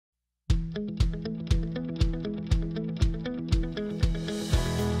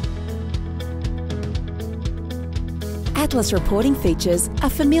Atlas reporting features are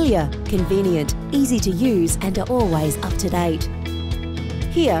familiar, convenient, easy to use and are always up to date.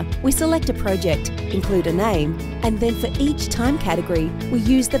 Here, we select a project, include a name, and then for each time category, we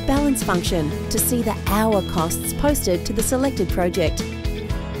use the balance function to see the hour costs posted to the selected project.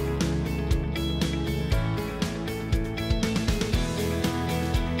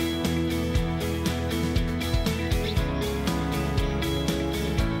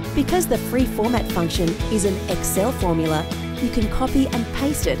 Because the free format function is an Excel formula, you can copy and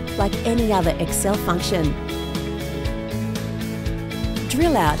paste it like any other Excel function.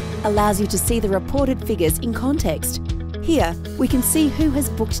 Drill out allows you to see the reported figures in context. Here, we can see who has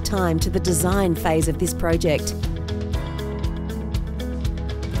booked time to the design phase of this project.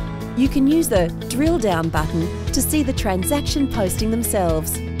 You can use the Drill Down button to see the transaction posting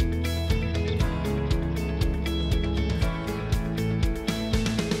themselves.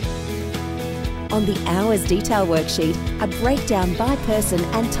 On the Hours Detail worksheet, a breakdown by person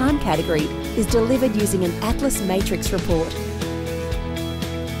and time category is delivered using an Atlas matrix report.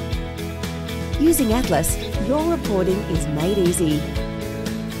 Using Atlas, your reporting is made easy.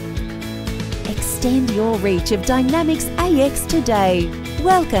 Extend your reach of Dynamics AX today.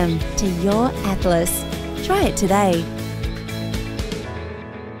 Welcome to your Atlas. Try it today.